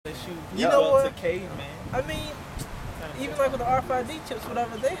You know what? To caveman. I mean, even like with the RFID chips,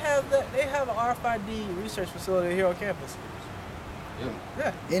 whatever, they have an RFID research facility here on campus.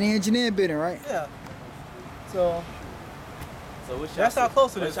 Yeah. In the engineering building, right? Yeah. So what's that's how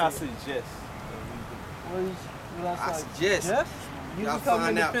close it is. What y'all suggest? I suggest you y'all become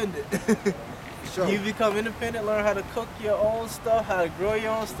find out. independent. Sure. You become independent, learn how to cook your own stuff, how to grow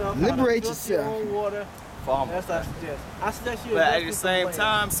your own stuff, Liberate how to filter your yourself. own water. Farmer. That's what I suggest. I suggest you. But at the same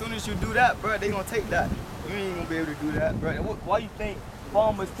time, as soon as you do that, bro, they gonna take that. You ain't gonna be able to do that, bro. Why you think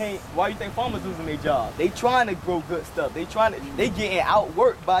farmers can't? Why you think farmers losing their job? They trying to grow good stuff. They getting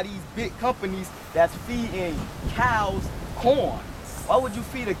outworked by these big companies that's feeding cows corn. Why would you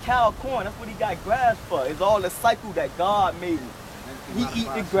feed a cow corn? That's what he got grass for. It's all the cycle that God made him. He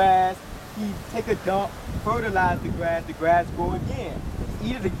eat the grass, he take a dump, fertilize the grass grow again,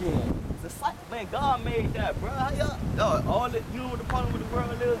 eat it again. It's a cycle, man. God made that, bro. How y'all? You know what the problem with the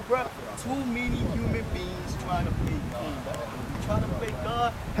world is, bro? Too many human beings trying to play God. Trying to play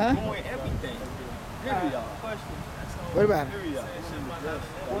God, doing everything. Period. Question. What about it? Period.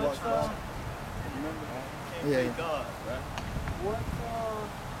 Yeah. God, bro.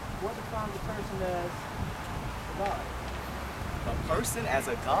 What defines a person as God? A person as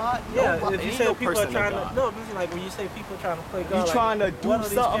a God? Yeah, no, if you say people are trying to, no, this is like when you say people are trying to play God. You trying to like, do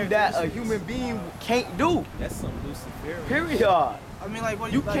something that a human being can't do. That's some Luciferian. Period. I mean, like,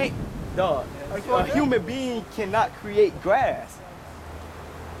 what You like, can't, dog. Like, A human being cannot create grass.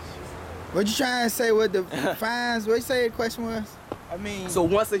 What you trying to say with the fines? What you say the question was? I mean, So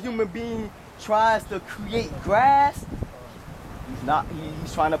once a human being tries to create grass,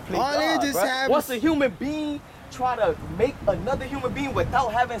 he's trying to play All God, it just right? happens- Once a human being try to make another human being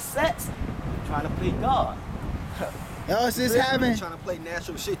without having sex, he's trying to play God. Else it's having. Trying to play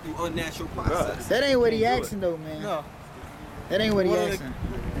natural shit through unnatural process. That ain't what he Can't do asking though, man. no. That ain't what he What are asking.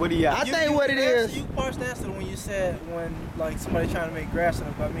 What do you I think what it is. You parsed the answer when you said when like somebody trying to make grass in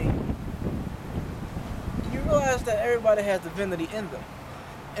them. I mean, you realize that everybody has divinity in them,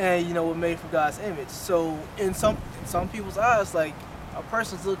 and you know we're made from God's image. So in some people's eyes, like a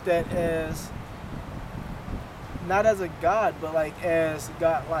person's looked at as not as a god, but like as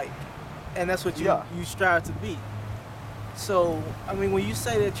God-like, and that's what you strive to be. So I mean, when you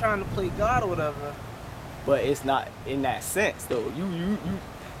say they're trying to play God or whatever. But it's not in that sense though. You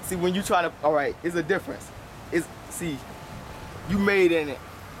see when you try to, all right, it's a difference. You made in it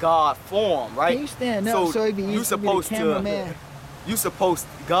God form, right? Can you stand up so it be easy to be the cameraman?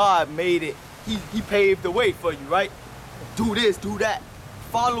 God made it. He paved the way for you, right? Do this, do that.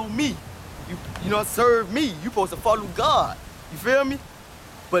 Follow me. You know, serve me. You supposed to follow God. You feel me?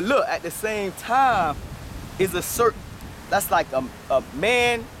 But look, at the same time, is a certain, that's like a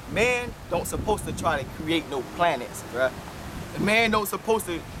man don't supposed to try to create no planets, bruh. A man don't supposed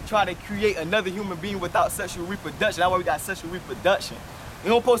to try to create another human being without sexual reproduction. That's why we got sexual reproduction. You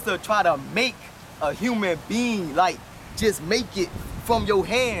don't supposed to try to make a human being, like, just make it from your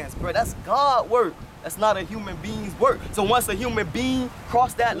hands, bruh. That's God work. That's not a human being's work. So once a human being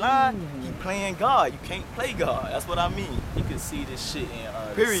cross that line, he playing God. You can't play God. That's what I mean. You can see this shit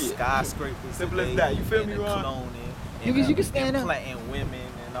in Period. skyscrapers. Simple as today, that. You feel and me, the Ron? cloning, You can stand up. implanting women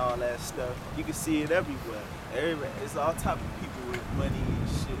and all that stuff. You can see it everywhere. It's all type of people with money and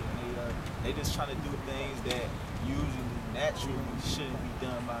shit, and they just trying to do things that usually naturally shouldn't be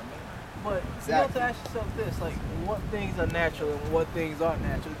done by men. But you have to ask yourself this, like, what things are natural and what things aren't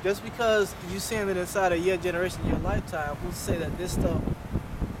natural? Just because you seeing it inside of your generation, your lifetime, who's to say that this stuff,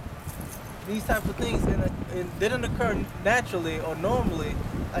 these types of things didn't occur naturally or normally,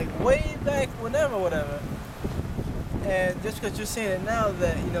 like way back whenever, whatever. And just because you're seeing it now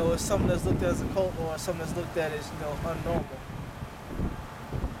that, you know, it's something that's looked at as a cult or something that's looked at as, you know, unnormal.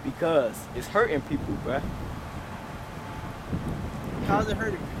 Because it's hurting people, bruh. How's it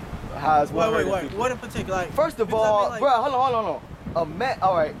hurting you? How's what hurting Wait. people? What in particular? Like, First of because I all, mean, like, bruh, hold on. A man,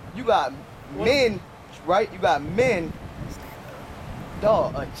 all right, you got men, right? You got men.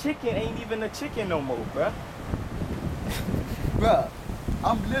 Dog, a chicken ain't even a chicken no more, bruh. Bruh,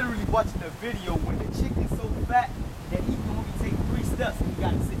 I'm literally watching a video when the chicken's so fat that he can only take 3 steps and he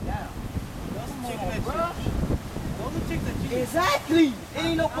gotta sit down. Those are chicks that you Exactly.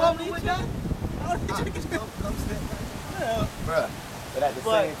 Ain't no problem with that. Yeah. Bruh. But at the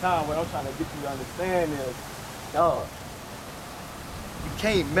same time, what I'm trying to get you to understand is, dog, you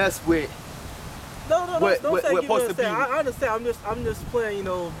can't mess with. No, don't say what you supposed to be. understand. I understand. I'm just playing, you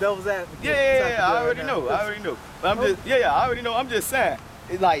know, devil's advocate. Yeah, I already know. But I already know. I'm just saying.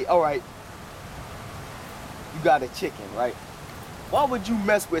 It's like, all right, you got a chicken, right? Why would you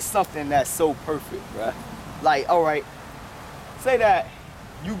mess with something that's so perfect, bruh? Like, all right, say that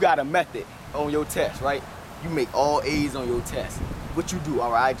you got a method on your test, right? You make all A's on your test. What you do,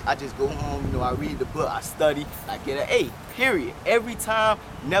 all right? I just go home, you know, I read the book, I study, I get an A, period. Every time,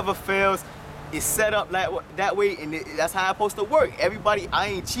 never fails. It's set up like that way, and that's how it's supposed to work. Everybody, I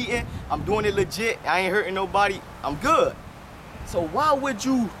ain't cheating, I'm doing it legit, I ain't hurting nobody, I'm good. So why would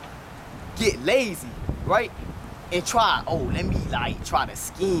you get lazy, right? And try, oh, let me like try to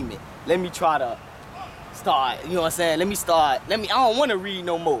scheme it. Let me try to start, you know what I'm saying? I don't wanna read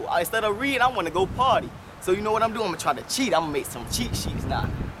no more. Instead of reading, I wanna go party. So you know what I'm doing? I'm gonna try to cheat. I'm gonna make some cheat sheets now.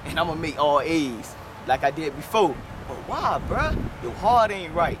 And I'm gonna make all A's like I did before. But why, bruh? Your heart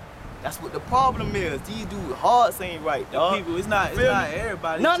ain't right. That's what the problem is. These dudes' hearts ain't right, dog. People, it's not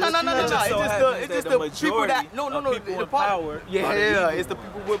everybody. No. It's just the people that people in power. Yeah, it's the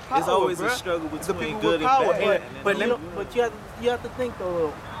people with power. It's always bruh. a struggle It's the between people good with and power. bad. But you have to think though,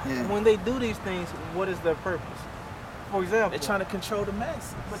 when they do these things, what is their purpose? For example, they're trying to control the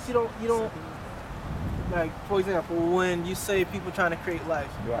masses. But you don't like, for example, when you say people trying to create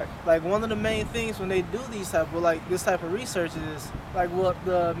life, Right. like one of the main things when they do these type of this type of research is like what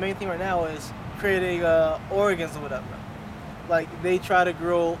the main thing right now is creating organs or whatever. Like they try to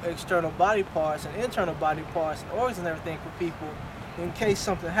grow external body parts and internal body parts and organs and everything for people in case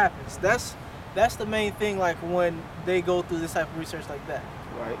something happens. That's the main thing. Like when they go through this type of research like that,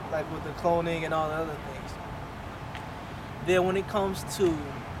 Right. like with the cloning and all the other things. Then when it comes to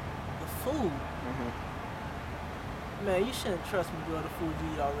the food. Man, you shouldn't trust me with the food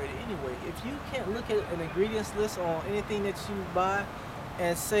you eat already anyway. If you can't look at an ingredients list on anything that you buy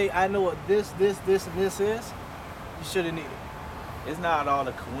and say, I know what this, and this is, you shouldn't eat it. It's not all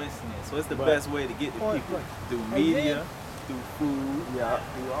a coincidence. So it's the best way to get to people. Through media, through food,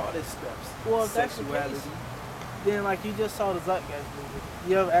 through all this stuff. Well, if that's sexuality. the case, then like you just saw the Zeitgeist movie.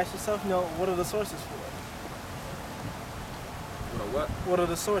 You ever ask yourself, what are the sources for it? What? What are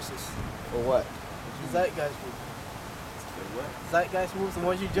the sources? For what? The Zeitgeist movie. Zeitgeist movies, the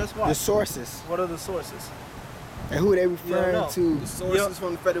ones you just watched. The sources. What are the sources? And who they referring to? The sources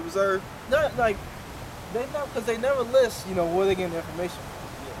from the Federal Reserve? No, like, because they never list, where they getting the information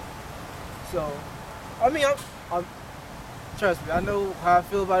from. So, I mean, I'm trust me, I know how I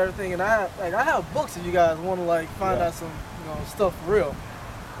feel about everything, and I have books if you guys want to find out some, stuff for real.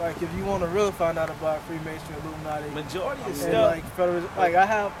 Like if you want to really find out about Freemasonry, Illuminati, majority of and stuff, Federal,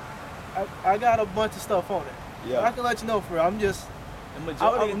 I got a bunch of stuff on it. Yeah. I can let you know for real. I'm just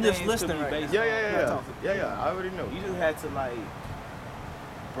listening right now. Yeah, I already know. You just had to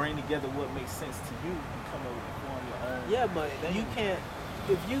bring together what makes sense to you and come up with form your own. Yeah, but you can't.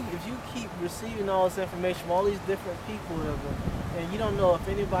 If you keep receiving all this information from all these different people, and you don't know if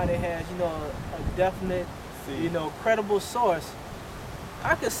anybody has a definite, credible source.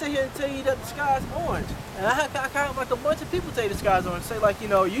 I could sit here and tell you that the sky's orange, and I have a bunch of people tell you the sky's orange. Say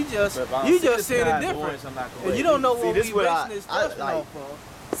you just seeing it different, and you don't know what we basing this stuff off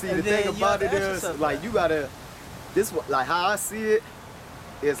of. See, the thing about it is, you gotta. How I see it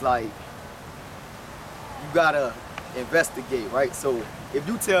is you gotta investigate, right? So if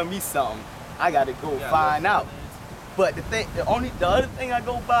you tell me something, I gotta go find out. But the other thing I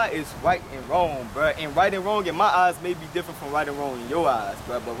go by is right and wrong, bruh. And right and wrong in my eyes may be different from right and wrong in your eyes,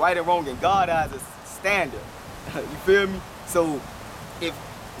 bruh. But right and wrong in God's eyes is standard. You feel me? So the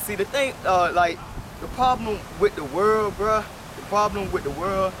thing, the problem with the world, bruh. The problem with the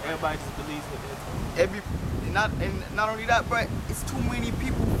world, everybody just believes it. Not only that, bruh. It's too many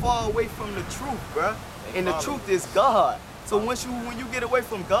people far away from the truth, bruh. And the truth is God. So when you get away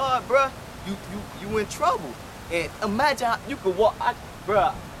from God, bruh, you in trouble. And imagine how you could walk,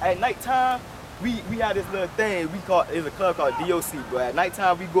 bruh, at nighttime, we had this little thing, it's a club called DOC, bro. At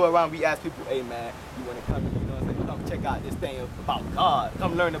nighttime, we go around, we ask people, hey man, you wanna come, come check out this thing about God,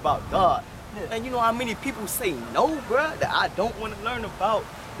 come learn about God. Yeah. And you know how many people say no, bruh, that I don't wanna learn about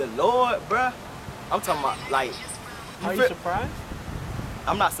the Lord, bruh? I'm talking about, Are you surprised?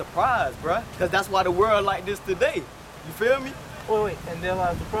 I'm not surprised, bruh, because that's why the world like this today. You feel me? Wait, and there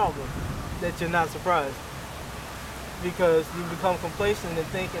lies the problem, that you're not surprised. Because you become complacent and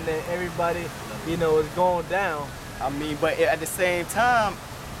thinking that everybody, is going down. I mean, but at the same time,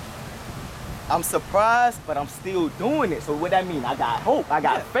 I'm surprised, but I'm still doing it. So what that mean? I got hope, I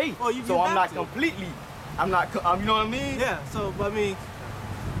got faith. Well, so I'm not completely, you know what I mean? Yeah, so, I mean,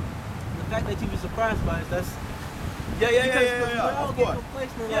 the fact that you be surprised by it, that's... Yeah, of course.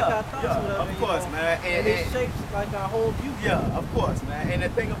 Of course, man. And it shapes our whole view. Yeah, of course, man. And the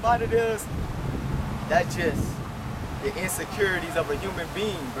thing about it is, that's just the insecurities of a human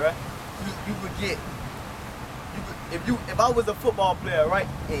being, bruh. You could if I was a football player, right,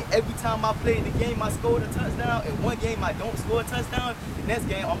 and every time I played the game I scored a touchdown, and one game I don't score a touchdown, the next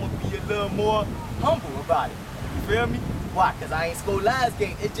game I'm gonna be a little more humble about it. You feel me? Why? Cause I ain't scored last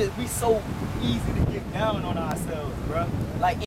game. It just we so easy to get down on ourselves, bro. Like